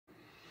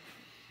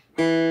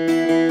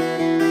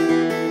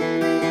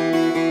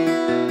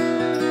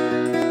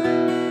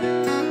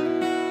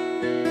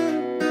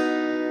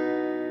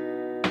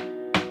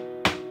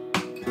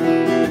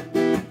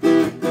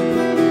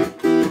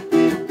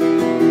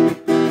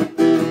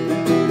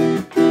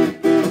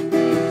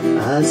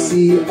I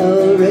see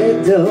a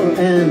red door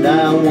and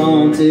I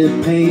want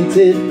it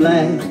painted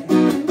black.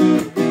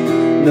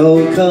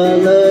 No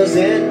colors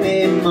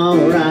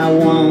anymore, I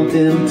want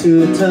them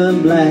to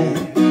turn black.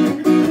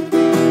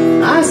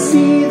 I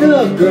see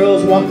the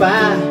girls walk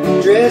by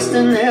dressed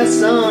in their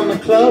summer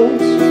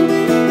clothes.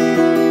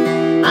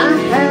 I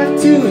have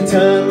to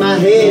turn my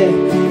head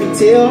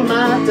until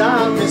my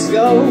darkness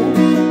goes.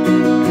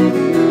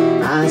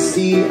 I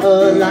see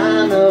a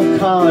line of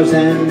cars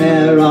and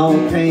they're all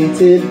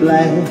painted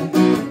black,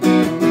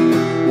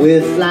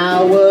 with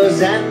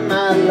flowers and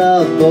my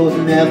love both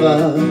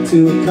never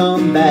to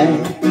come back.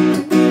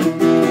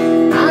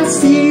 I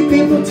see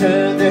people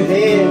turn their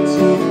heads,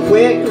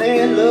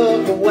 quickly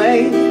look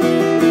away.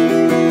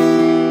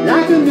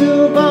 Like a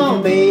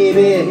newborn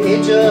baby,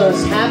 it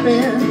just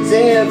happens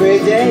every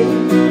day.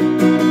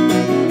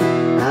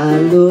 I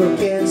look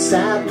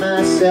inside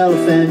myself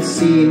and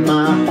see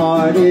my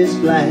heart is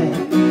black.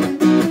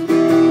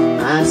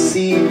 I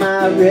see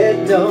my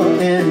red door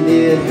and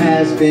it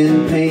has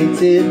been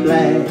painted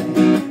black.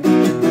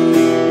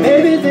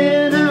 Maybe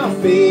then I'll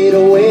fade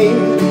away,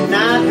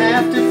 not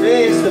have to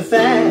face the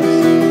facts.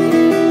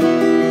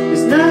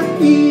 It's not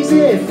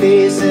easy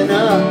facing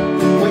up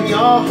when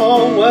your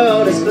whole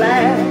world is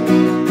black.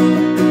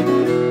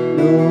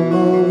 No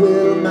more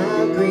will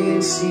my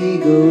green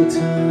seagull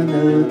turn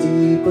a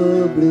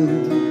deeper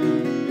blue.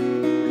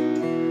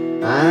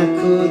 I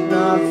could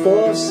not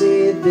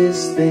foresee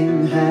this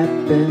thing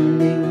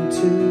happening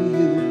to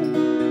you.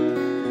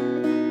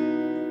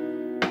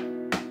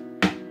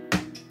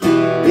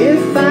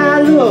 If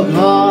I look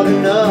hard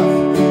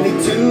enough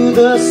into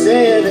the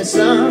setting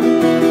sun,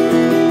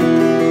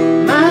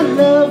 my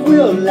love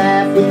will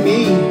laugh with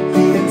me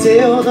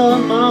until the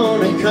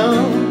morning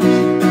comes.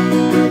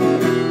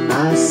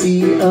 I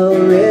see a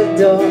red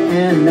door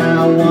and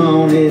I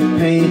want it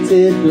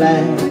painted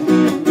black.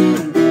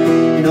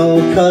 No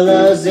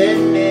colors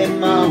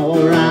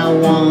anymore, I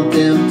want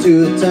them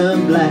to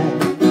turn black.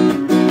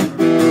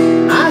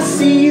 I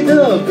see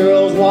the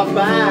girls walk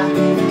by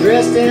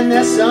dressed in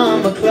their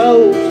summer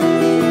clothes.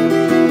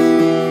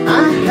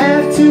 I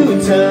have to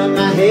turn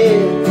my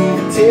head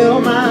until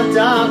my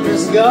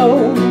darkness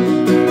goes.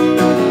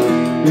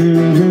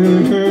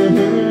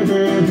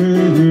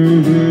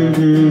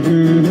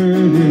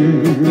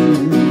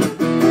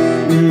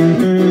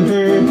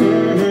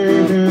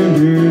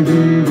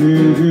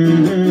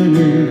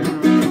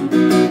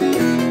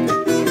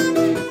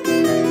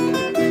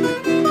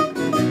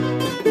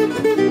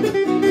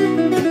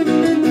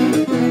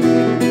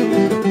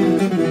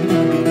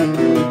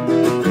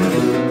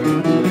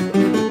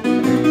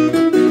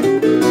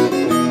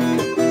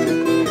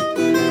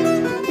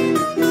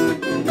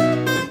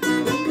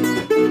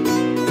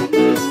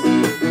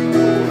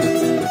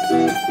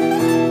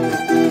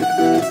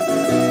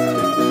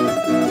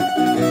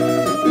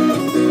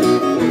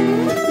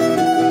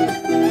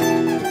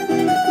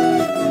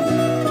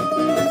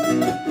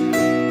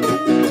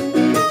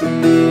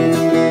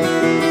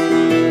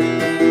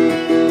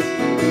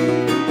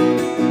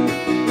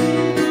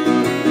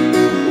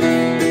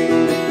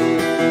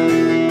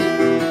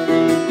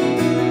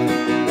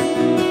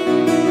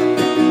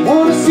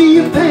 Wanna see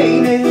you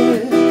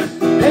painted,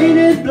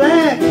 painted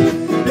black,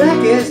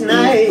 black as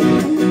night,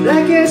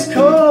 black as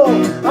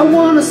cold. I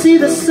wanna see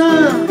the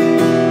sun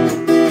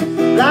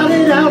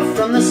blotted out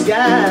from the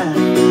sky.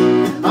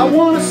 I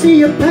wanna see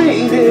you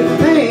painted,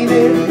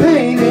 painted,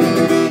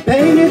 painted,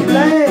 painted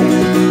black.